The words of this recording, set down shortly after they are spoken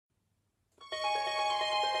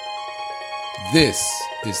This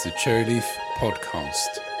is the Cherryleaf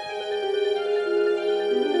Podcast.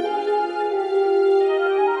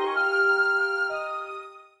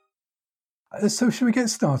 So should we get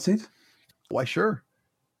started? Why, sure.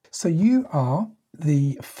 So you are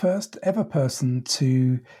the first ever person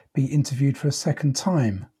to be interviewed for a second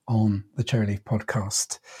time on the Cherryleaf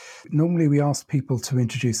Podcast. Normally we ask people to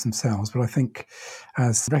introduce themselves, but I think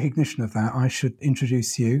as recognition of that, I should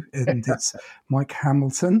introduce you. And it's Mike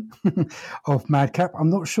Hamilton of Madcap. I'm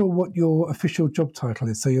not sure what your official job title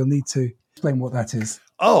is, so you'll need to explain what that is.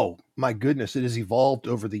 Oh, my goodness. It has evolved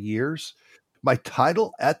over the years. My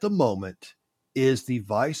title at the moment is the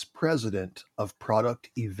Vice President of Product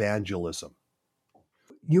Evangelism.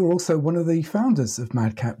 You're also one of the founders of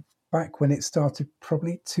Madcap back when it started,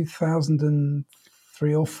 probably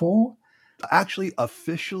 2003 or 4. Actually,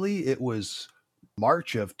 officially, it was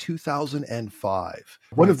March of 2005.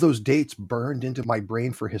 One of those dates burned into my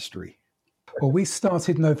brain for history. Well, we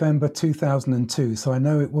started November 2002, so I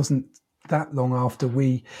know it wasn't that long after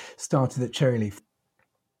we started at Cherryleaf.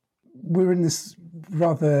 We're in this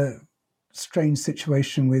rather strange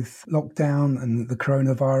situation with lockdown and the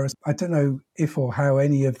coronavirus. I don't know if or how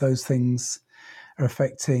any of those things are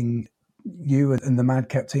affecting you and the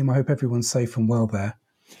Madcap team. I hope everyone's safe and well there.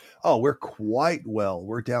 Oh, we're quite well.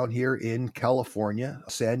 We're down here in California,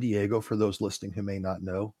 San Diego, for those listening who may not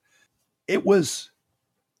know. It was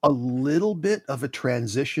a little bit of a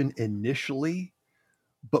transition initially,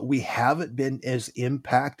 but we haven't been as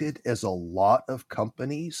impacted as a lot of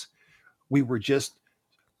companies. We were just,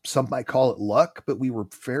 some might call it luck, but we were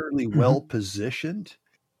fairly well positioned.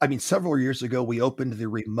 I mean, several years ago, we opened the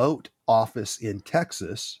remote office in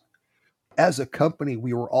Texas. As a company,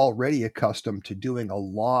 we were already accustomed to doing a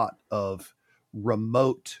lot of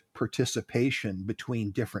remote participation between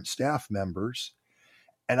different staff members.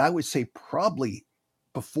 And I would say probably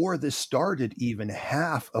before this started, even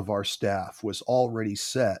half of our staff was already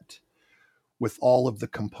set with all of the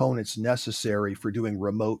components necessary for doing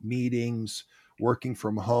remote meetings, working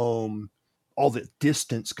from home, all the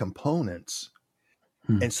distance components.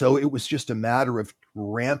 And so it was just a matter of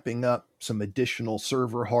ramping up some additional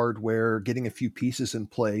server hardware, getting a few pieces in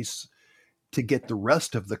place to get the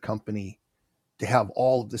rest of the company to have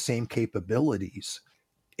all of the same capabilities.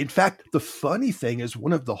 In fact, the funny thing is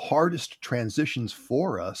one of the hardest transitions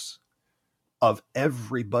for us of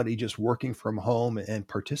everybody just working from home and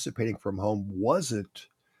participating from home wasn't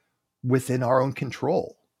within our own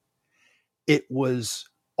control. It was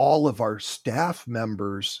all of our staff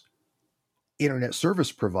members, internet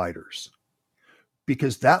service providers,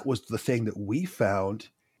 because that was the thing that we found.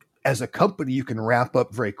 As a company, you can ramp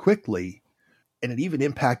up very quickly, and it even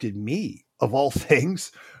impacted me. Of all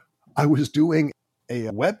things, I was doing a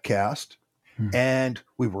webcast and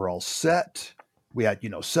we were all set. We had,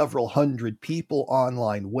 several hundred people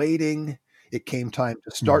online waiting. It came time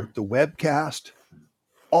to start the webcast.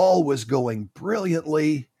 All was going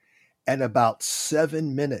brilliantly. And about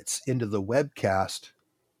 7 minutes into the webcast,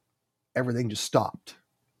 everything just stopped.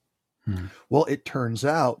 Well, it turns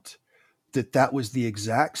out that was the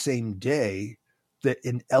exact same day that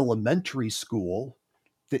in elementary school,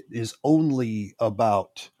 that is only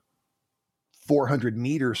about 400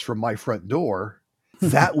 meters from my front door,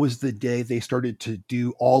 that was the day they started to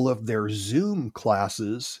do all of their Zoom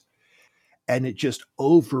classes, and it just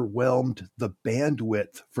overwhelmed the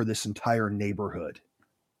bandwidth for this entire neighborhood.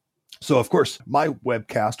 So, of course, my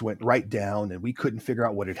webcast went right down and we couldn't figure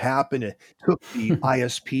out what had happened. It took the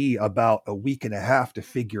ISP about a week and a half to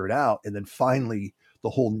figure it out. And then finally, the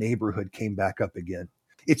whole neighborhood came back up again.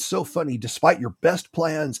 It's so funny. Despite your best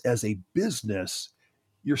plans as a business,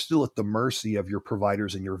 you're still at the mercy of your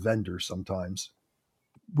providers and your vendors sometimes.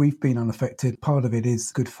 We've been unaffected. Part of it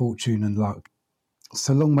is good fortune and luck.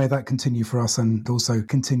 So long may that continue for us and also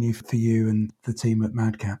continue for you and the team at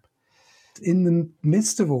Madcap. In the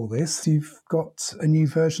midst of all this, you've got a new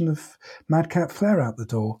version of Madcap Flare out the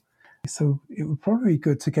door. So it would probably be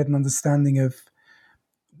good to get an understanding of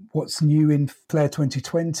what's new in Flare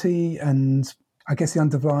 2020 and I guess the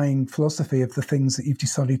underlying philosophy of the things that you've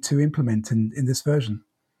decided to implement in this version.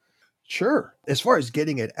 Sure. As far as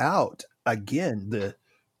getting it out, again,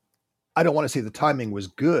 I don't want to say the timing was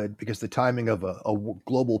good because the timing of a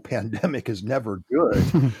global pandemic is never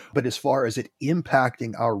good. But as far as it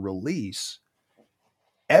impacting our release,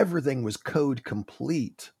 everything was code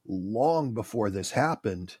complete long before this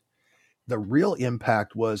happened. The real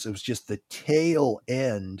impact was it was just the tail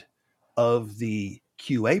end of the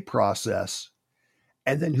QA process.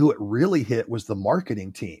 And then who it really hit was the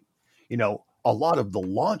marketing team. A lot of the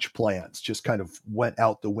launch plans just kind of went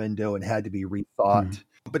out the window and had to be rethought.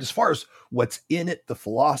 But as far as what's in it, the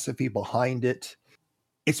philosophy behind it,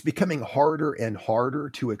 it's becoming harder and harder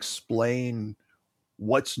to explain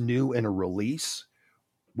what's new in a release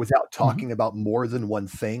without Mhm. talking about more than one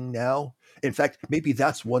thing now. In fact, maybe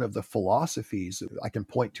that's one of the philosophies that I can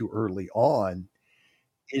point to early on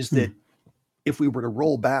is that Mm. if we were to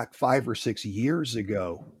roll back 5 or 6 years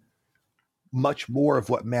ago, much more of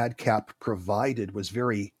what Madcap provided was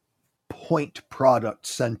very point product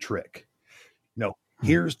centric. Mm.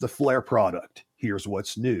 Here's the Flare product, here's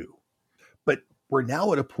what's new. But we're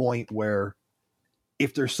now at a point where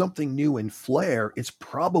if there's something new in Flare, it's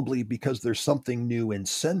probably because there's something new in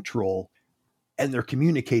Central and they're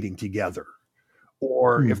communicating together.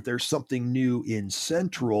 Or if Mm. there's something new in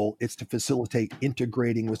Central, it's to facilitate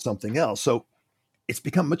integrating with something else. So it's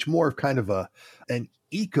become much more of kind of an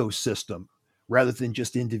ecosystem rather than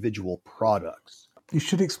just individual products. You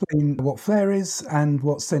should explain what Flare is and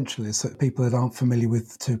what Central is, so people that aren't familiar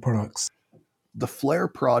with the two products. The Flare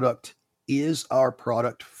product is our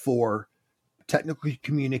product for technical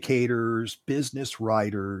communicators, business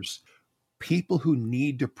writers, people who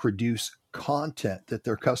need to produce content that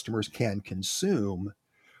their customers can consume,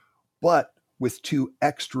 but with two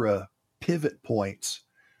extra pivot points.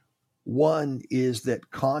 One is that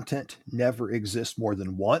content never exists more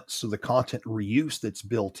than once, so the content reuse that's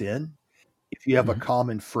built in. If you have a Mhm.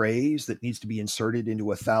 common phrase that needs to be inserted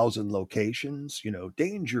into 1,000 locations,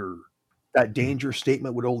 danger, that Mm. danger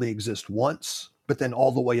statement would only exist once, but then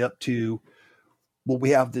all the way up to, well, we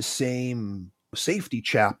have the same safety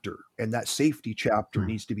chapter, and that safety chapter Mm.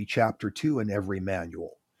 needs to be chapter 2 in every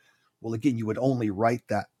manual. Well, again, you would only write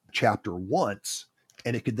that chapter once,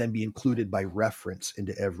 and it could then be included by reference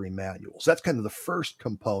into every manual. So that's kind of the first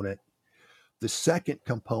component. The second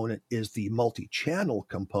component is the multi-channel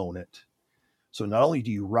component. So not only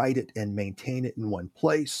do you write it and maintain it in one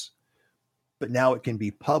place, but now it can be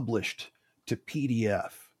published to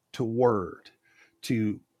PDF, to Word,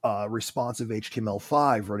 to responsive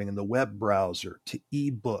HTML5 running in the web browser, to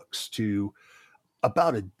ebooks, to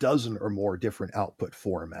about a dozen or more different output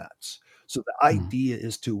formats. So the Mm. idea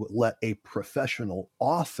is to let a professional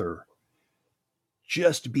author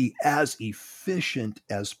just be as efficient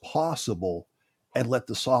as possible and let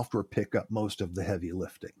the software pick up most of the heavy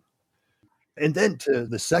lifting. And then to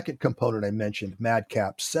the second component I mentioned,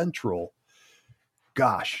 Madcap Central.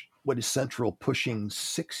 Gosh, what is Central pushing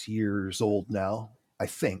 6 years old now? I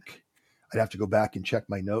think I'd have to go back and check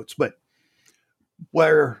my notes, but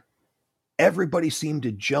where everybody seemed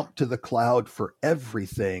to jump to the cloud for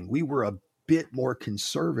everything, we were a bit more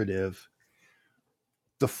conservative.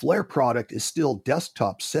 The Flare product is still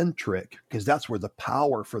desktop centric because that's where the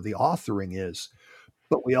power for the authoring is.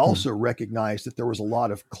 But we Mm. also recognized that there was a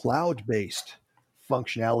lot of cloud based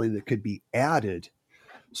functionality that could be added.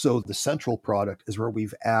 So the Central product is where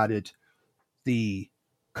we've added the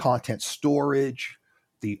content storage,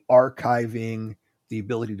 the archiving, the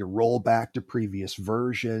ability to roll back to previous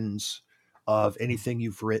versions of anything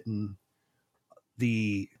you've written,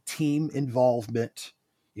 the team involvement.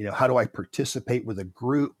 How do I participate with a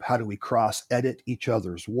group? How do we cross edit each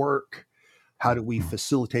other's work? How do we Mm.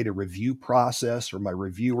 facilitate a review process, or my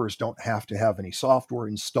reviewers don't have to have any software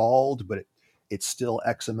installed, but it's still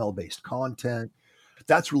XML based content?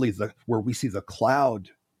 That's really where we see the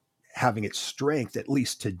cloud having its strength, at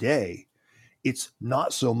least today. It's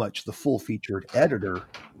not so much the full featured editor,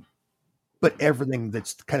 but everything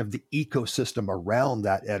that's kind of the ecosystem around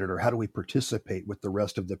that editor. How do we participate with the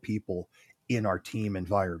rest of the people in our team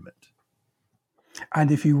environment?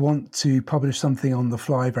 And if you want to publish something on the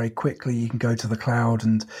fly very quickly, you can go to the cloud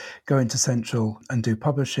and go into Central and do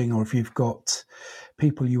publishing. Or if you've got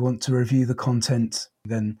people you want to review the content,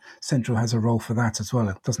 then Central has a role for that as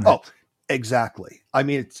well, doesn't Oh, it? exactly. I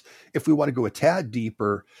mean, if we want to go a tad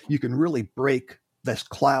deeper, you can really break this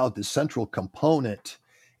cloud, the central component,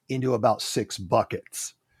 into about 6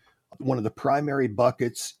 buckets. One of the primary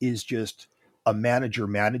buckets is just a manager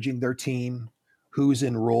managing their team, who's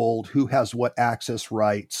enrolled, who has what access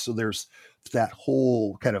rights. So there's that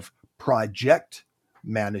whole kind of project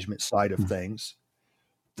management side of Mm. things.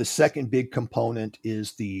 The second big component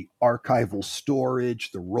is the archival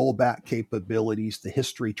storage, the rollback capabilities, the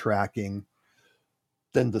history tracking.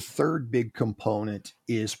 Then the third big component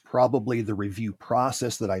is probably the review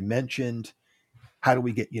process that I mentioned. How do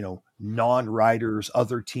we get, non-writers,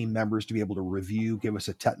 other team members to be able to review, give us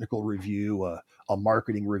a technical review, a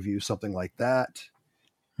marketing review, something like that.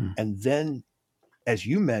 Mm. And then, as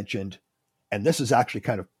you mentioned, and this is actually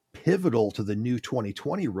kind of pivotal to the new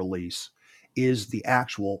 2020 release, is the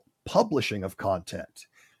actual publishing of content.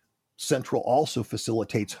 Central also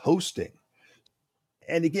facilitates hosting.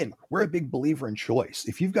 And again, we're a big believer in choice.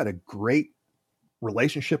 If you've got a great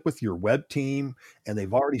relationship with your web team and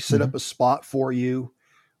they've already set up a spot for you,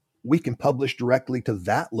 we can publish directly to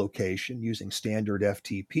that location using standard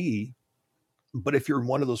FTP. But if you're in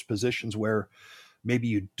one of those positions where maybe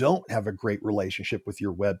you don't have a great relationship with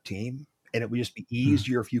your web team, and it would just be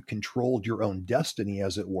easier if you controlled your own destiny,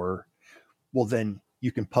 as it were, well, then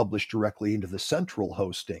you can publish directly into the central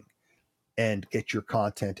hosting and get your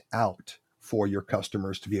content out for your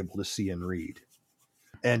customers to be able to see and read.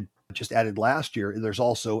 And just added last year, there's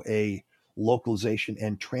also a localization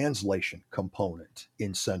and translation component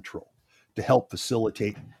in Central to help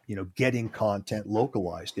facilitate, getting content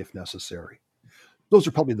localized if necessary. Those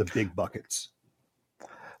are probably the big buckets.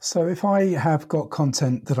 So if I have got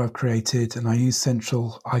content that I've created and I use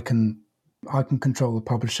Central, I can control the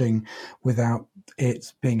publishing without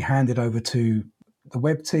it being handed over to the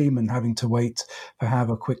web team and having to wait for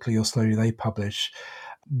however quickly or slowly they publish.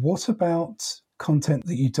 What about content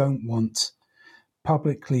that you don't want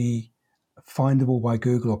publicly findable by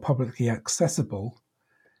Google or publicly accessible?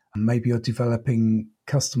 And maybe you're developing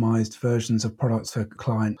customized versions of products for a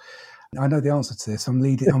client. I know the answer to this. I'm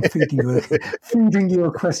feeding you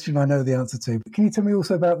a question I know the answer to. But can you tell me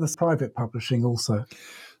also about this private publishing also?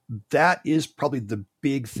 That is probably the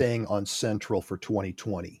big thing on Central for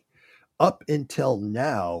 2020. Up until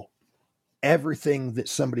now, everything that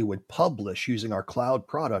somebody would publish using our cloud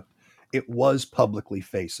product, it was publicly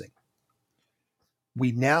facing.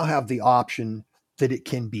 We now have the option that it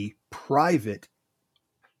can be private.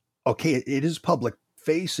 Okay, it is public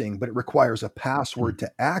facing, but it requires a password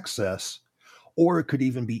to access, or it could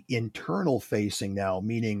even be internal facing now,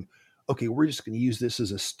 meaning, okay, we're just going to use this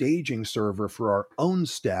as a staging server for our own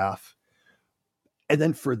staff. And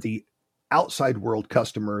then for the outside world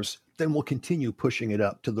customers, then we'll continue pushing it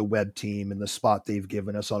up to the web team and the spot they've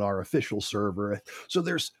given us on our official server. So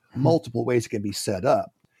there's multiple ways it can be set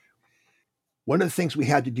up. One of the things we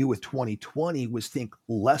had to do with 2020 was think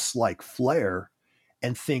less like Flare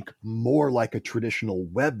and think more like a traditional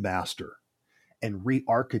webmaster and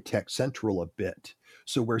re-architect Central a bit.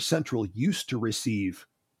 So where Central used to receive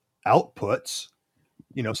outputs,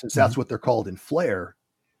 since that's what they're called in Flare,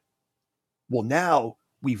 well, now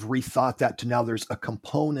we've rethought that to now there's a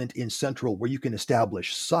component in Central where you can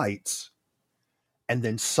establish sites, and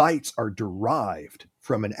then sites are derived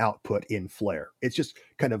from an output in Flare. It's just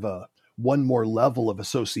kind of a one more level of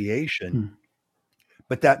association.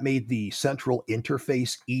 But that made the Central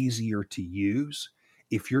interface easier to use.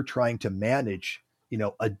 If you're trying to manage,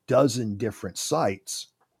 a dozen different sites,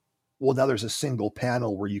 well, now there's a single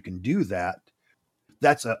panel where you can do that.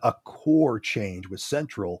 That's a core change with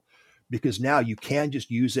Central, because now you can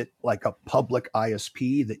just use it like a public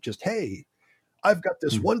ISP that just, hey, I've got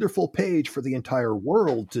this wonderful page for the entire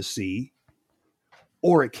world to see,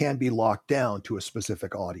 or it can be locked down to a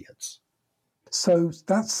specific audience. So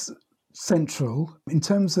that's Central. In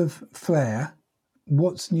terms of Flare,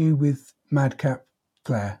 what's new with Madcap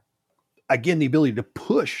Flare? Again, the ability to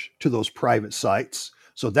push to those private sites.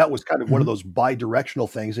 So that was kind of one of those bi-directional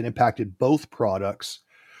things that impacted both products.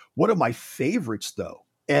 One of my favorites, though,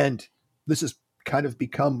 and this has kind of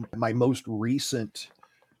become my most recent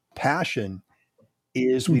passion,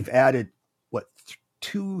 is we've added,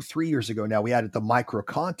 2-3 years ago now, we added the micro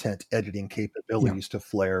content editing capabilities to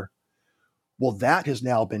Flare. Well, that has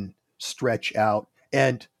now been stretched out,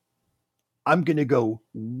 and I'm going to go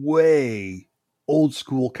way old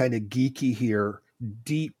school, kind of geeky here,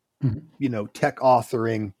 deep, tech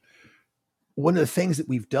authoring. One of the things that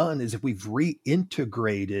we've done is if we've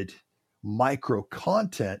reintegrated micro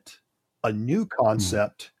content, a new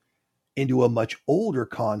concept, into a much older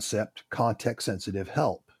concept, context sensitive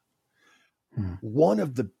help. One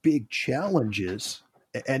of the big challenges,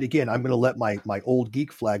 and again, I'm going to let my old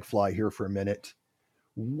geek flag fly here for a minute.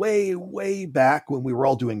 Way, way back when we were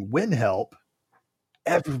all doing WinHelp,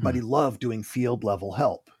 everybody loved doing field level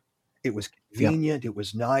help. It was convenient. It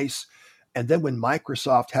was nice. And then when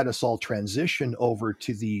Microsoft had us all transition over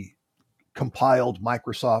to the compiled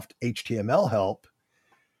Microsoft HTML help,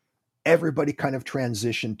 everybody kind of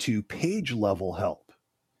transitioned to page level help.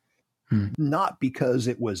 Not because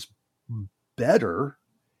it was better.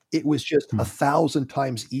 It was just 1,000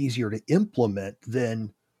 times easier to implement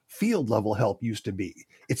than field level help used to be.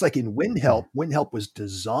 It's like in WinHelp, WinHelp was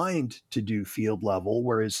designed to do field level,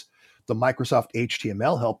 whereas the Microsoft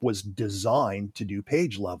HTML help was designed to do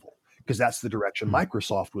page level, because that's the direction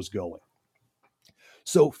Microsoft was going.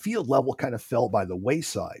 So field level kind of fell by the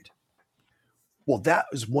wayside. Well, that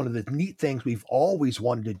was one of the neat things we've always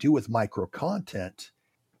wanted to do with micro content.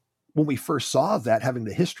 When we first saw that, having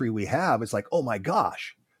the history we have, it's like, oh my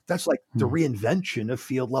gosh, That's like the reinvention of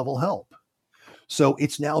field level help. So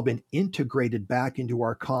it's now been integrated back into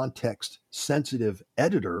our context sensitive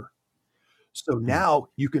editor. So now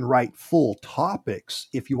you can write full topics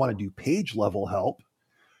if you want to do page level help,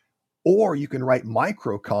 or you can write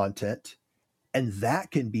micro content, and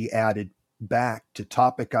that can be added back to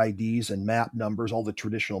topic IDs and map numbers, all the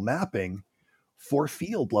traditional mapping for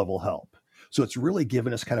field level help. So it's really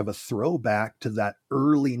given us kind of a throwback to that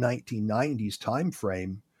early 1990s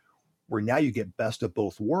timeframe, where now you get best of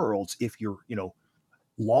both worlds if you're,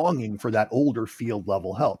 longing for that older field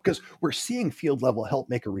level help, because we're seeing field level help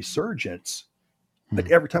make a resurgence.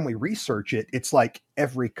 But every time we research it, it's like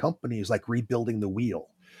every company is like rebuilding the wheel.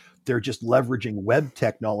 They're just leveraging web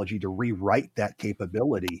technology to rewrite that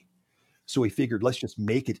capability. So we figured, let's just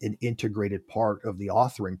make it an integrated part of the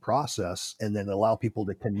authoring process and then allow people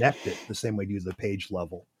to connect it the same way we do the page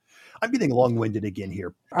level. I'm getting long-winded again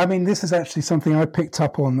here. I mean, this is actually something I picked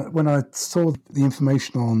up on when I saw the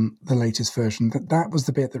information on the latest version. That was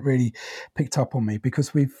the bit that really picked up on me,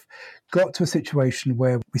 because we've got to a situation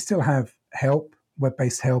where we still have help,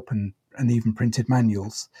 web-based help, and even printed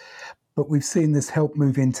manuals. But we've seen this help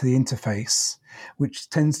move into the interface, which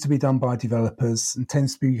tends to be done by developers and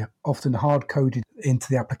tends to be often hard-coded into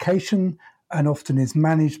the application, and often is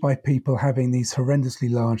managed by people having these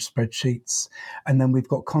horrendously large spreadsheets. And then we've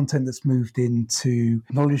got content that's moved into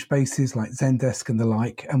knowledge bases like Zendesk and the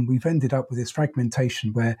like. And we've ended up with this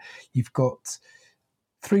fragmentation where you've got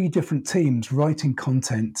 3 different teams writing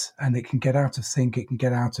content, and it can get out of sync, it can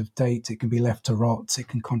get out of date, it can be left to rot, it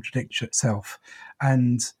can contradict itself.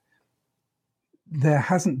 And there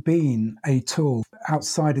hasn't been a tool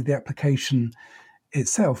outside of the application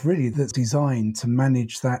itself, really, that's designed to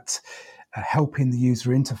manage that helping the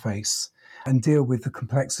user interface and deal with the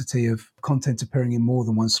complexity of content appearing in more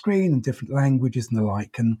than one screen and different languages and the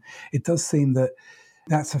like. And it does seem that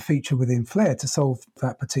that's a feature within Flare to solve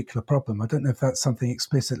that particular problem. I don't know if that's something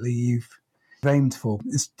explicitly you've aimed for.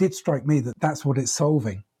 It did strike me that that's what it's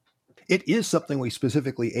solving. It is something we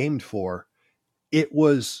specifically aimed for. It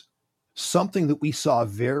was something that we saw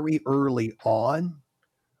very early on,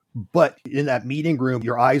 but in that meeting room,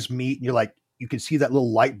 your eyes meet and you're like, you can see that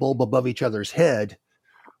little light bulb above each other's head,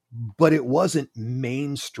 but it wasn't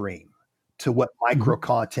mainstream to what micro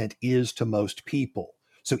content is to most people.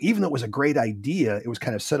 So even though it was a great idea, it was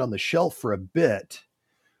kind of set on the shelf for a bit.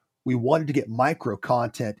 We wanted to get micro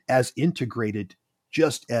content as integrated,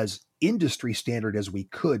 just as industry standard as we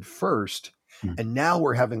could first. And now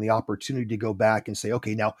we're having the opportunity to go back and say,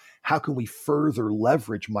 okay, now how can we further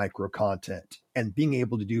leverage micro content? And being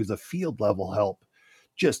able to do the field level help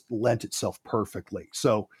just lent itself perfectly.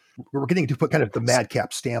 So we're getting to put kind of the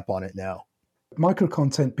madcap stamp on it now. Micro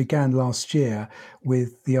content began last year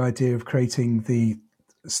with the idea of creating the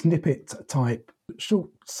snippet type short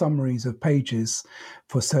summaries of pages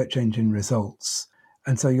for search engine results.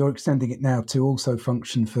 And so you're extending it now to also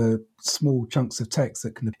function for small chunks of text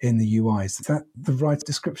that can be in the UIs. Is that the right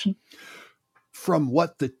description? From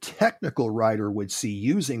what the technical writer would see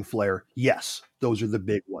using Flare, yes, those are the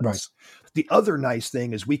big ones. Right. The other nice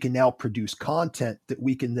thing is we can now produce content that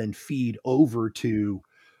we can then feed over to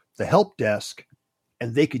the help desk,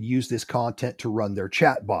 and they could use this content to run their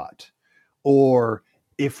chatbot. Or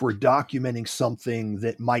if we're documenting something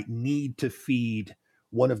that might need to feed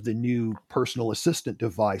one of the new personal assistant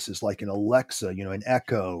devices like an Alexa, an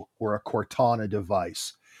Echo or a Cortana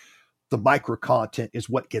device, the micro content is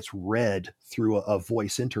what gets read through a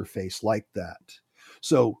voice interface like that.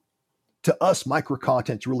 So to us, micro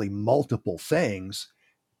content's really multiple things.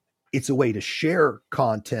 It's a way to share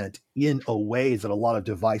content in a way that a lot of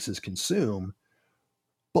devices consume.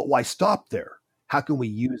 But why stop there? How can we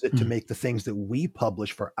use it to make the things that we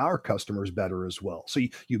publish for our customers better as well? So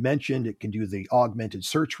you mentioned it can do the augmented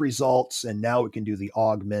search results, and now it can do the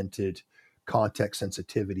augmented context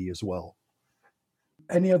sensitivity as well.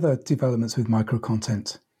 Any other developments with micro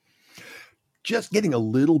content? Just getting a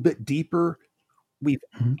little bit deeper, we've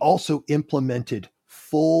also implemented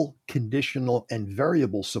full conditional and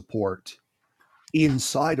variable support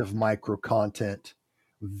inside of micro content,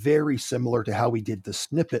 very similar to how we did the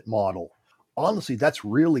snippet model. Honestly, that's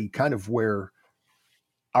really kind of where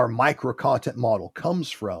our micro content model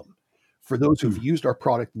comes from. For those who've used our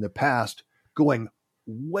product in the past, going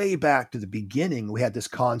way back to the beginning, we had this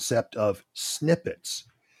concept of snippets,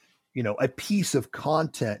 a piece of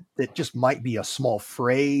content that just might be a small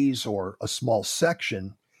phrase or a small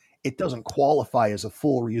section. It doesn't qualify as a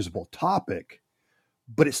full reusable topic,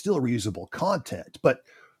 but it's still reusable content. But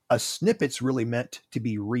a snippet's really meant to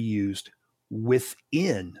be reused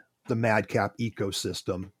within the Madcap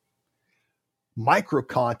ecosystem. Micro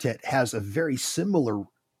content has a very similar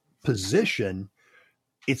position,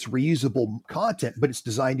 it's reusable content, but it's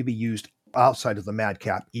designed to be used outside of the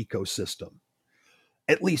Madcap ecosystem.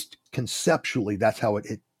 At least conceptually, that's how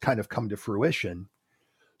it kind of come to fruition.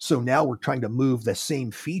 So now we're trying to move the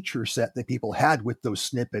same feature set that people had with those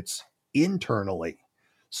snippets internally.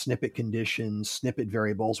 Snippet conditions, snippet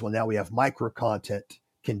variables. Well, now we have micro content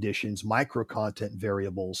conditions, micro content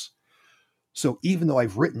variables. So even though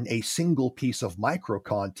I've written a single piece of micro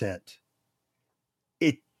content,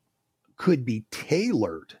 it could be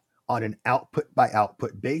tailored on an output by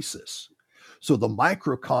output basis. So the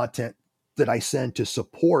micro content that I send to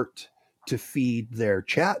support to feed their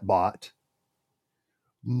chatbot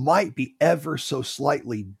might be ever so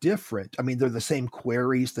slightly different. I mean, they're the same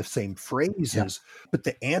queries, the same phrases, but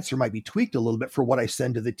the answer might be tweaked a little bit for what I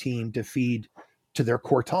send to the team to feed to their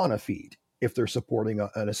Cortana feed if they're supporting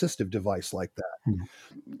an assistive device like that.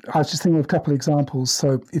 I was just thinking of a couple of examples.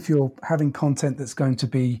 So if you're having content that's going to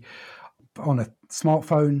be on a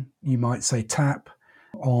smartphone, you might say tap.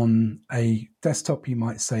 On a desktop, you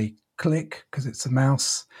might say click because it's a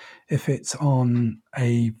mouse. If it's on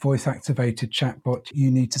a voice-activated chatbot,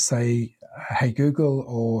 you need to say, hey, Google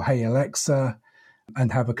or hey, Alexa,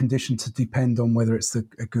 and have a condition to depend on whether it's a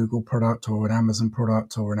Google product or an Amazon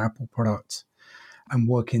product or an Apple product, and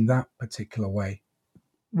work in that particular way.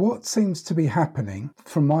 What seems to be happening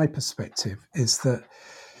from my perspective is that,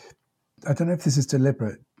 I don't know if this is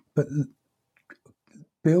deliberate, but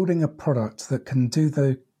building a product that can do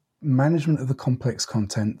the management of the complex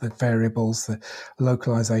content, the variables, the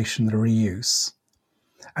localization, the reuse,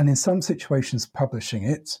 and in some situations publishing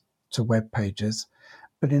it to web pages,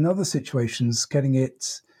 but in other situations getting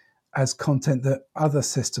it as content that other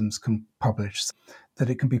systems can publish,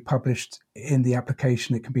 that it can be published in the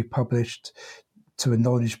application, it can be published to a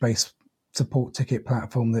knowledge-based support ticket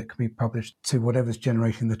platform that can be published to whatever's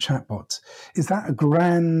generating the chatbot. Is that a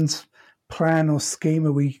grand plan or scheme?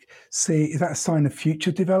 Are we see, is that a sign of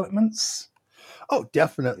future developments? Oh,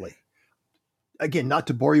 definitely. Again, not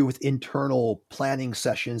to bore you with internal planning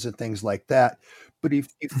sessions and things like that, but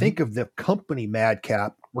if you think of the company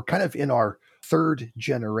Madcap, we're kind of in our third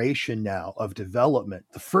generation now of development.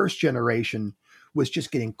 The first generation was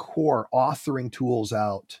just getting core authoring tools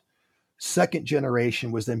out. Second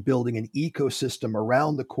generation was then building an ecosystem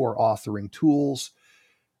around the core authoring tools.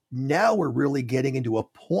 Now we're really getting into a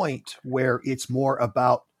point where it's more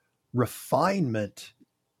about refinement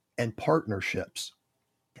and partnerships.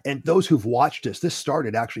 And those who've watched us, this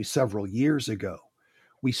started actually several years ago.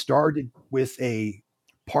 We started with a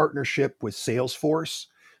partnership with Salesforce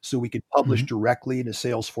so we could publish directly into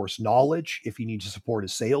Salesforce Knowledge if you need to support a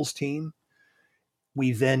sales team.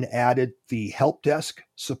 We then added the help desk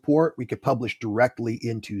support. We could publish directly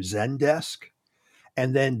into Zendesk.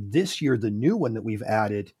 And then this year, the new one that we've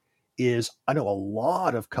added is, I know a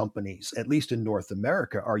lot of companies, at least in North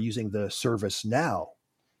America, are using the ServiceNow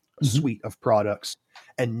suite of products.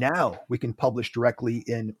 And now we can publish directly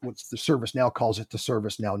in what's the ServiceNow calls it the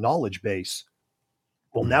ServiceNow knowledge base.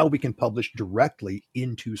 Well, now we can publish directly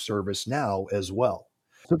into ServiceNow as well.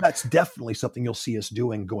 So that's definitely something you'll see us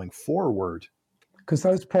doing going forward. Because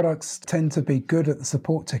those products tend to be good at the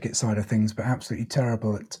support ticket side of things, but absolutely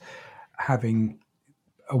terrible at having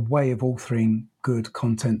a way of authoring good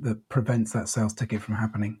content that prevents that sales ticket from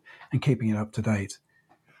happening and keeping it up to date.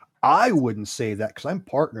 I wouldn't say that because I'm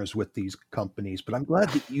partners with these companies, but I'm glad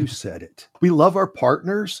that you said it. We love our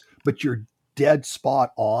partners, but you're dead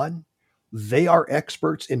spot on. They are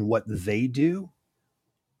experts in what they do.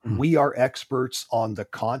 We are experts on the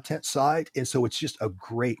content side. And so it's just a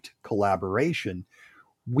great collaboration.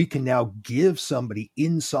 We can now give somebody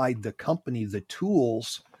inside the company the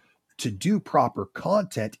tools to do proper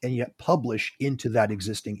content and yet publish into that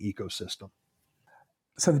existing ecosystem.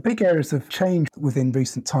 So the big areas of change within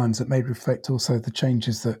recent times that may reflect also the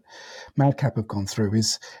changes that Madcap have gone through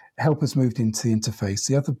is help has moved into the interface.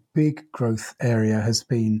 The other big growth area has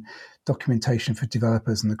been documentation for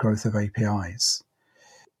developers and the growth of APIs.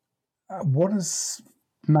 What has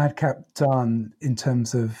Madcap done in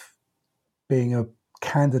terms of being a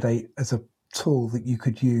candidate as a tool that you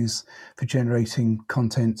could use for generating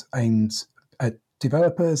content aimed at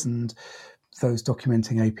developers and those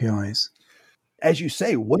documenting APIs? As you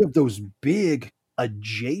say, one of those big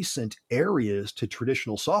adjacent areas to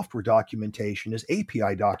traditional software documentation is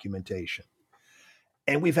API documentation.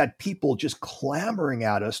 And we've had people just clamoring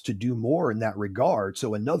at us to do more in that regard.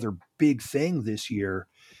 So another big thing this year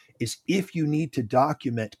is if you need to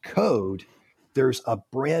document code, there's a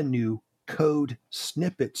brand new code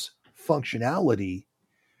snippets functionality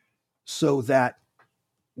so that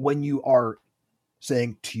when you are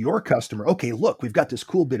saying to your customer, okay, look, we've got this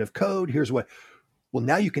cool bit of code. Here's what Well,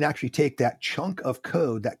 now you can actually take that chunk of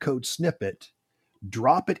code, that code snippet,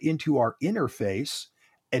 drop it into our interface,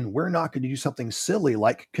 and we're not going to do something silly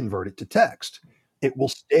like convert it to text. It will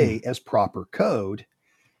stay as proper code.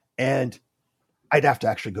 And I'd have to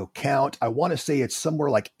actually go count. I want to say it's somewhere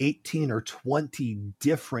like 18 or 20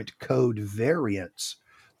 different code variants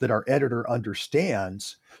that our editor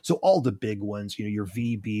understands. So all the big ones, your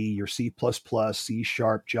VB, your C++, C#,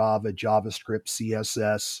 Java, JavaScript,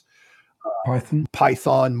 CSS,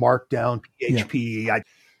 Python, Markdown, PHP. Yeah.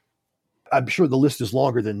 I'm sure the list is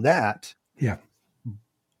longer than that. Yeah.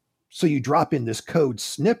 So you drop in this code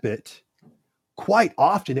snippet. Quite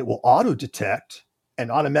often it will auto-detect and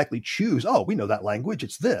automatically choose, oh, we know that language,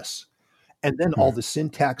 it's this. And then all the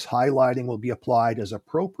syntax highlighting will be applied as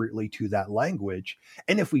appropriately to that language.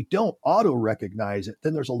 And if we don't auto-recognize it,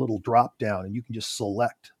 then there's a little drop down and you can just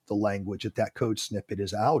select the language that code snippet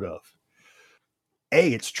is out of.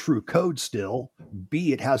 A, it's true code still.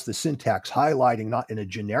 B, it has the syntax highlighting, not in a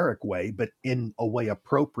generic way, but in a way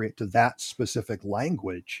appropriate to that specific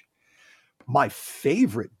language. My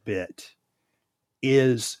favorite bit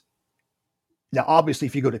is, now obviously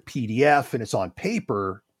if you go to PDF and it's on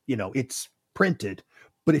paper, it's printed.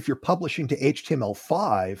 But if you're publishing to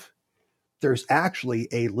HTML5, there's actually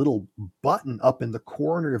a little button up in the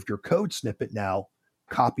corner of your code snippet now,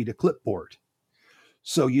 copy to clipboard.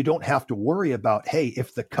 So you don't have to worry about, hey,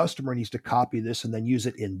 if the customer needs to copy this and then use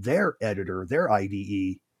it in their editor, their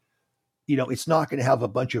IDE, it's not going to have a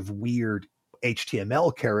bunch of weird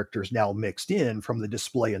HTML characters now mixed in from the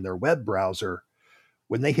display in their web browser.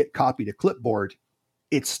 When they hit copy to clipboard,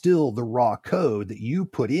 it's still the raw code that you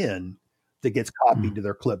put in that gets copied to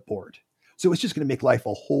their clipboard. So it's just going to make life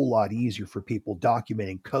a whole lot easier for people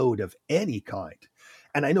documenting code of any kind.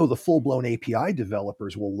 And I know the full-blown API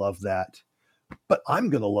developers will love that. But I'm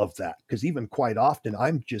going to love that because even quite often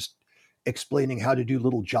I'm just explaining how to do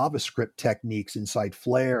little JavaScript techniques inside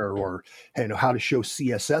Flare or how to show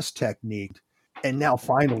CSS technique. And now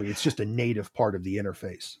finally, it's just a native part of the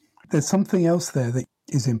interface. There's something else there that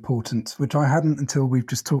is important, which I hadn't until we've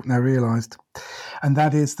just talked now realized. And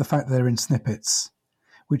that is the fact that they're in snippets,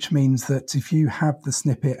 which means that if you have the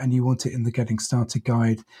snippet and you want it in the Getting Started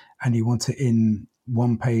guide and you want it in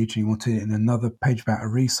one page and you want it in another page about a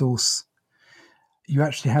resource, you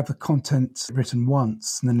actually have the content written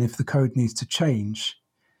once, and then if the code needs to change,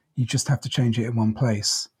 you just have to change it in one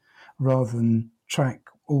place, rather than track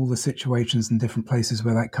all the situations and different places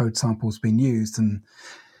where that code sample's been used and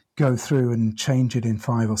go through and change it in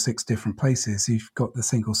 5 or 6 different places. You've got the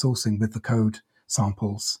single sourcing with the code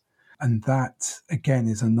samples. And that, again,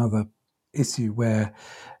 is another issue where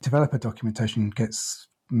developer documentation gets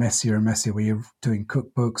messier and messier, where you're doing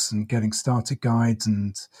cookbooks and getting started guides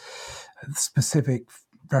and specific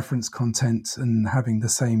reference content and having the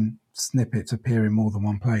same snippet appear in more than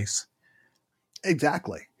one place.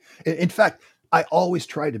 Exactly. In fact, I always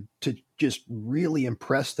try to just really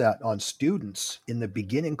impress that on students in the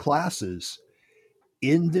beginning classes.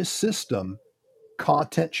 In this system,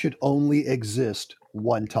 content should only exist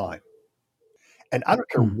one time. And I don't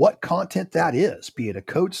care what content that is, be it a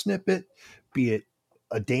code snippet, be it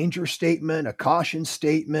a danger statement, a caution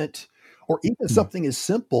statement, or even something as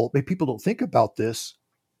simple, maybe people don't think about this,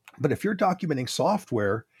 but if you're documenting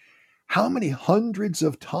software, how many hundreds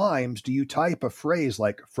of times do you type a phrase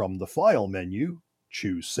like from the file menu,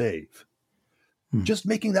 choose save? Just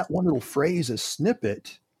making that one little phrase a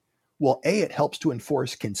snippet, well, A, it helps to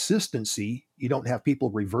enforce consistency. You don't have people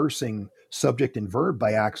reversing subject and verb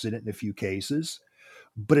by accident in a few cases,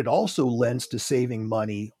 but it also lends to saving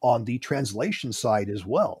money on the translation side as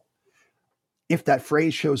well. If that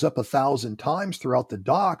phrase shows up 1,000 times throughout the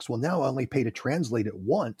docs, well, now I only pay to translate it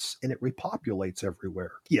once and it repopulates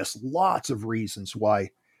everywhere. Yes, lots of reasons why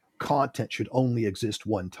content should only exist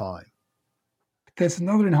one time. There's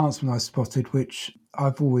another enhancement I spotted, which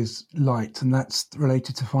I've always liked, and that's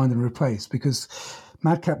related to find and replace, because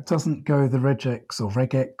Madcap doesn't go the regex or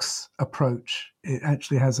regex approach. It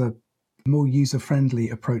actually has a more user-friendly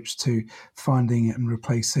approach to finding and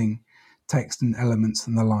replacing text and elements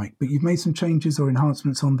and the like. But you've made some changes or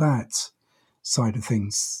enhancements on that side of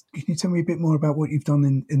things. Can you tell me a bit more about what you've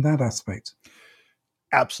done in that aspect?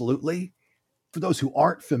 Absolutely. For those who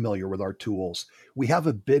aren't familiar with our tools, we have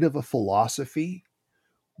a bit of a philosophy.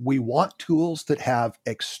 We want tools that have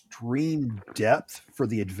extreme depth for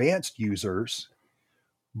the advanced users,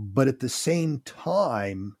 but at the same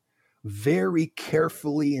time, very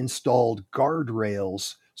carefully installed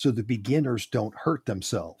guardrails so the beginners don't hurt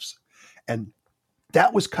themselves. And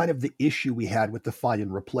that was kind of the issue we had with the find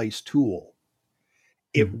and replace tool.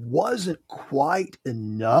 It wasn't quite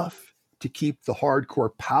enough to keep the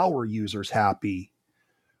hardcore power users happy,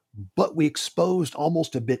 but we exposed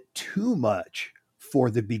almost a bit too much for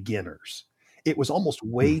the beginners. It was almost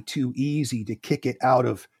way too easy to kick it out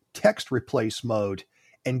of text replace mode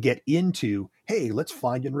and get into, hey, let's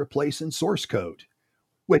find and replace in source code,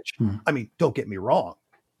 which, I mean, don't get me wrong.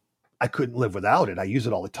 I couldn't live without it. I use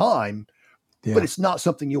it all the time, but it's not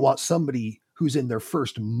something you want somebody who's in their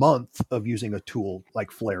first month of using a tool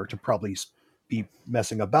like Flare to probably be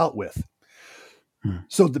messing about with.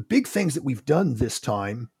 So the big things that we've done this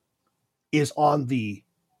time is on the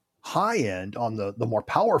high end, on the more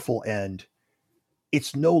powerful end,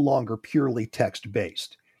 it's no longer purely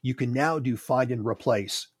text-based. You can now do find and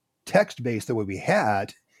replace text-based the way we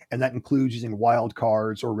had, and that includes using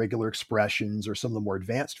wildcards or regular expressions or some of the more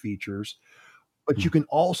advanced features. But you can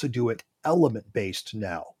also do it element-based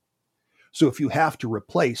now. So if you have to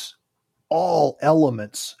replace all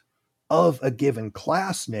elements of a given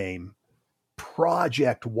class name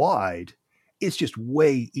project-wide, it's just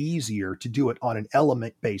way easier to do it on an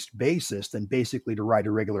element-based basis than basically to write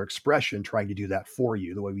a regular expression trying to do that for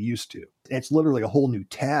you the way we used to. And it's literally a whole new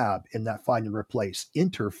tab in that find and replace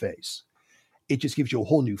interface. It just gives you a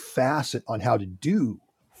whole new facet on how to do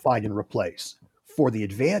find and replace for the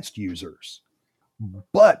advanced users.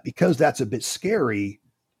 But because that's a bit scary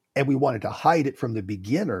and we wanted to hide it from the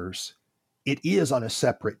beginners, it is on a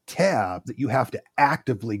separate tab that you have to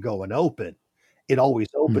actively go and open. It always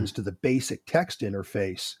opens to the basic text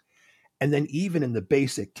interface. And then even in the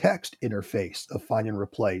basic text interface of find and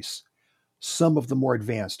replace, some of the more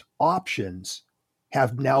advanced options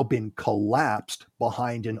have now been collapsed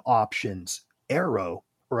behind an options arrow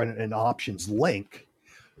or an options link.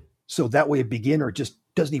 So that way a beginner just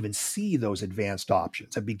doesn't even see those advanced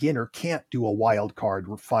options. A beginner can't do a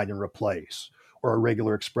wildcard find and replace or a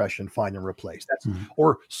regular expression find and replace. That's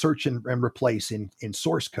or search and replace in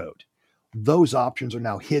source code. Those options are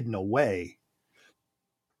now hidden away.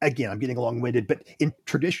 Again, I'm getting long-winded, but in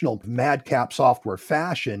traditional madcap software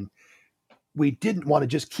fashion, we didn't want to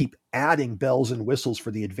just keep adding bells and whistles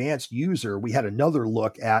for the advanced user. We had another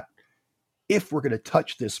look at, if we're going to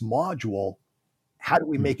touch this module, how do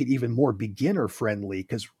we make it even more beginner friendly?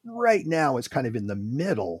 Because right now it's kind of in the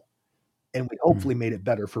middle, and we hopefully made it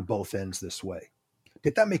better for both ends this way.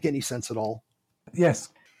 Did that make any sense at all?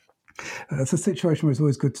 Yes. That's a situation where it's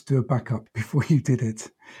always good to do a backup before you did it.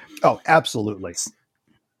 Oh, absolutely.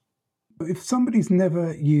 If somebody's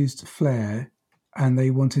never used Flare and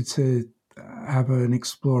they wanted to have an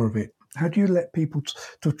explore of it, how do you let people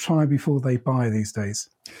to try before they buy these days?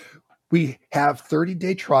 We have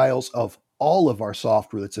 30-day trials of all of our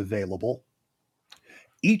software that's available.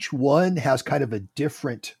 Each one has kind of a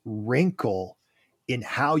different wrinkle in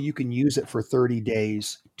how you can use it for 30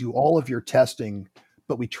 days, do all of your testing,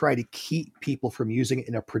 but we try to keep people from using it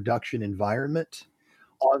in a production environment.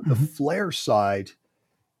 On the Flare side,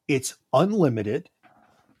 it's unlimited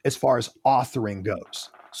as far as authoring goes.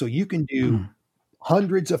 So you can do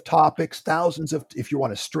hundreds of topics, thousands of, if you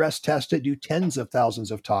want to stress test it, do tens of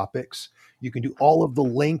thousands of topics. You can do all of the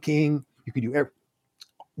linking. You can do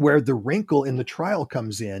where the wrinkle in the trial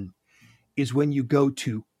comes in is when you go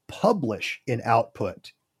to publish in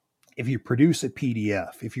output. If you produce a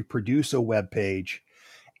PDF, if you produce a web page,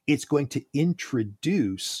 it's going to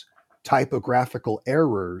introduce typographical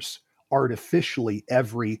errors artificially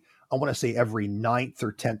every 9th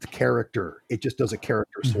or 10th character. It just does a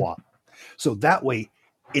character swap. So that way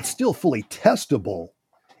it's still fully testable.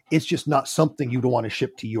 It's just not something you'd want to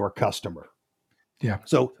ship to your customer. Yeah.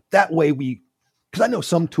 So that way because I know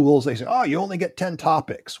some tools, they say, oh, you only get 10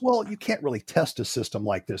 topics. Well, you can't really test a system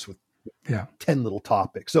like this with 10 little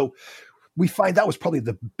topics. So we find that was probably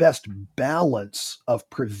the best balance of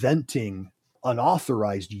preventing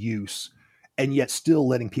unauthorized use and yet still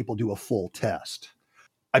letting people do a full test.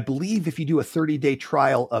 I believe if you do a 30-day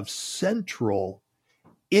trial of Central,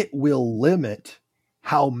 it will limit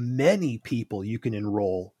how many people you can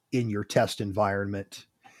enroll in your test environment.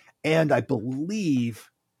 And I believe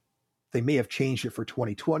they may have changed it for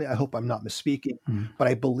 2020. I hope I'm not misspeaking, but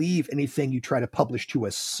I believe anything you try to publish to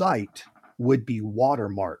a site would be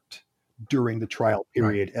watermarked during the trial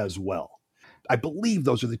period as well. I believe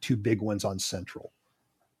those are the two big ones on Central.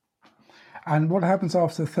 And what happens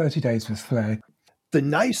after 30 days with Flare? The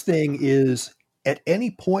nice thing is at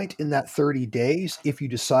any point in that 30 days, if you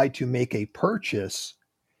decide to make a purchase,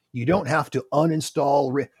 you don't have to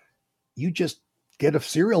uninstall. You just get a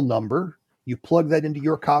serial number, you plug that into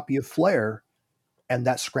your copy of Flare, and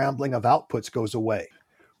that scrambling of outputs goes away.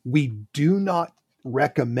 We do not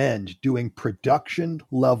recommend doing production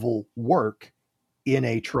level work in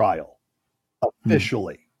a trial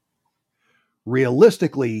officially.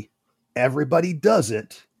 Realistically, everybody does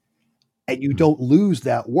it. And you don't lose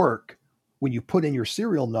that work. When you put in your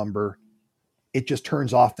serial number, it just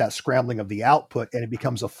turns off that scrambling of the output and it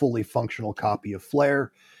becomes a fully functional copy of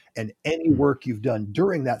Flare. And any work you've done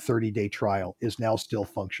during that 30-day trial is now still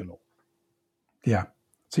functional. Yeah.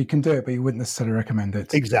 So you can do it, but you wouldn't necessarily recommend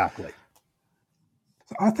it. Exactly.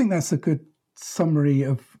 So I think that's a good summary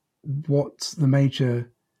of what the major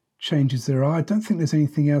changes there are. I don't think there's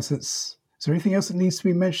anything else is there anything else that needs to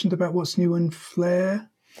be mentioned about what's new in Flare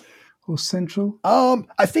or Central?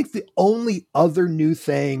 I think the only other new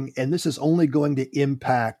thing, and this is only going to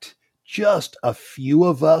impact just a few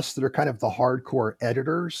of us that are kind of the hardcore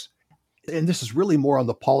editors, and this is really more on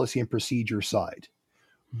the policy and procedure side.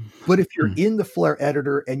 But if you're in the Flare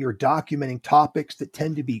editor and you're documenting topics that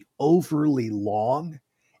tend to be overly long,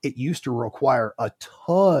 it used to require a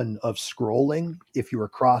ton of scrolling if you were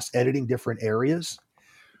cross-editing different areas.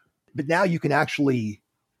 But now you can actually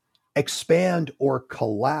expand or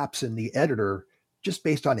collapse in the editor just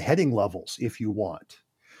based on heading levels if you want.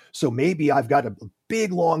 So maybe I've got a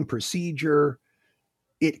big, long procedure.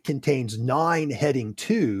 It contains 9 heading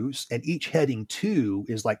 2s, and each heading 2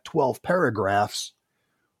 is like 12 paragraphs.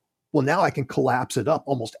 Well, now I can collapse it up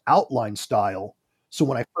almost outline style. So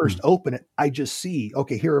when I first open it, I just see,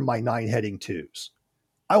 okay, here are my 9 heading 2s.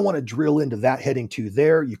 I want to drill into that heading 2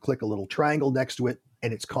 there. You click a little triangle next to it,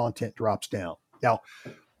 and its content drops down. Now,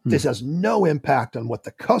 this has no impact on what the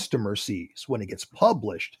customer sees when it gets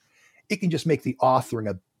published. It can just make the authoring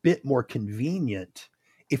a bit more convenient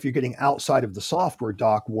if you're getting outside of the software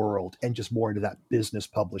doc world and just more into that business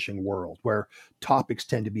publishing world where topics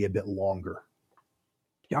tend to be a bit longer.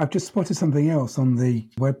 Yeah, I've just spotted something else on the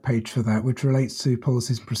webpage for that, which relates to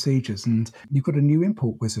policies and procedures. And you've got a new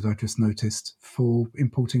import wizard, I just noticed, for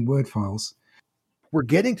importing Word files. We're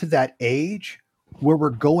getting to that age where we're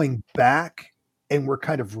going back and we're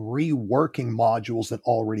kind of reworking modules that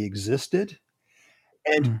already existed.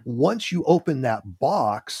 And once you open that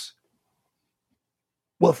box,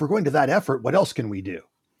 well, if we're going to that effort, what else can we do?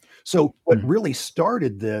 So what really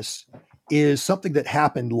started this is something that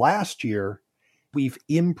happened last year. We've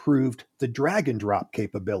improved the drag and drop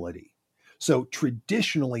capability. So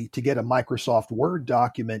traditionally, to get a Microsoft Word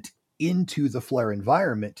document into the Flare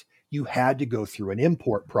environment, you had to go through an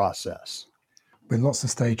import process. With lots of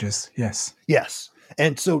stages, yes. Yes.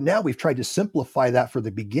 And so now we've tried to simplify that for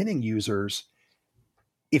the beginning users.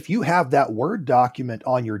 If you have that Word document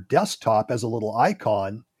on your desktop as a little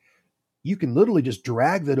icon, you can literally just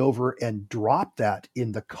drag that over and drop that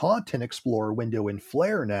in the Content Explorer window in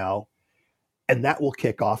Flare now, and that will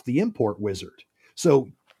kick off the import wizard. So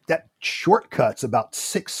that shortcuts about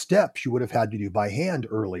 6 steps you would have had to do by hand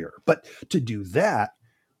earlier. But to do that,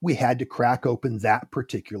 we had to crack open that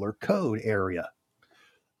particular code area.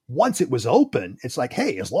 Once it was open, it's like,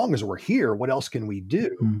 hey, as long as we're here, what else can we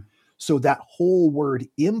do? So that whole Word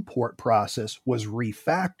import process was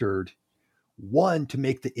refactored, one, to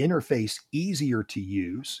make the interface easier to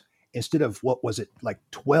use. Instead of, what was it, like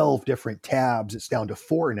 12 different tabs, it's down to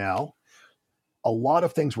 4 now. A lot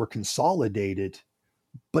of things were consolidated,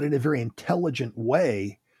 but in a very intelligent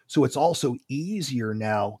way. So it's also easier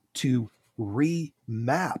now to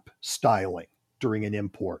remap styling during an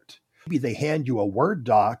import. Maybe they hand you a Word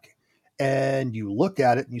doc and you look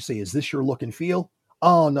at it and you say, is this your look and feel?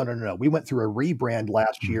 Oh, no. We went through a rebrand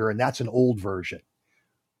last year and that's an old version.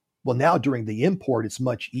 Well, now during the import, it's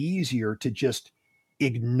much easier to just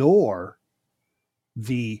ignore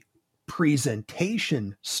the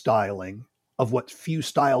presentation styling of what few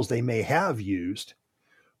styles they may have used,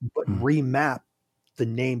 but remap the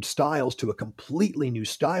named styles to a completely new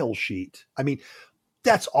style sheet. I mean,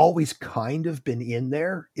 that's always kind of been in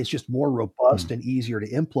there. It's just more robust and easier to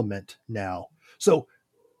implement now. So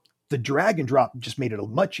the drag and drop just made it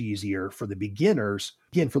much easier for the beginners.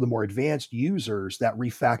 Again, for the more advanced users, that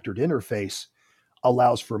refactored interface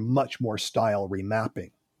allows for much more style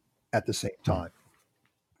remapping at the same time.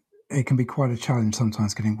 It can be quite a challenge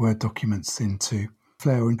sometimes getting Word documents into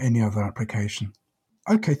Flare or any other application.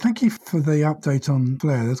 Okay, thank you for the update on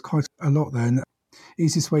Flare. There's quite a lot there. And the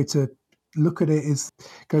easiest way to look at it is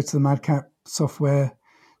go to the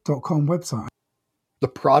madcapsoftware.com website. The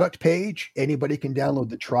product page, anybody can download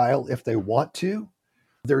the trial if they want to.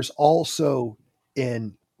 There's also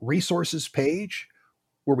an resources page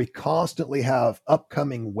where we constantly have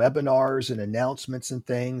upcoming webinars and announcements and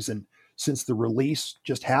things. And since the release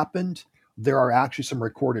just happened, there are actually some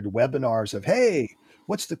recorded webinars of, hey,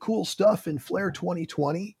 what's the cool stuff in Flare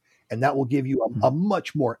 2020? And that will give you a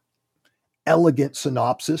much more elegant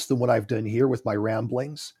synopsis than what I've done here with my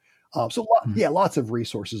ramblings. Lots of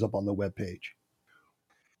resources up on the webpage.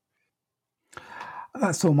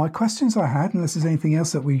 That's all my questions I had, unless there's anything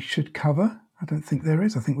else that we should cover. I don't think there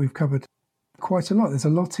is. I think we've covered quite a lot. There's a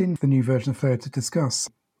lot in the new version of FAIR to discuss.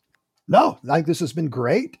 No, I think this has been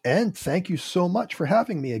great. And thank you so much for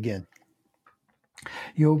having me again.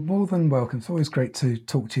 You're more than welcome. It's always great to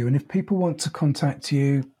talk to you. And if people want to contact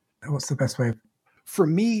you, what's the best way? For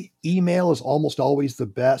me, email is almost always the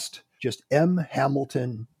best. Just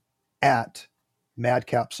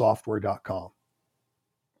mhamilton@madcapsoftware.com.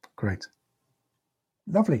 Great.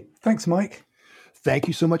 Lovely. Thanks, Mike. Thank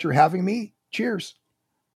you so much for having me. Cheers.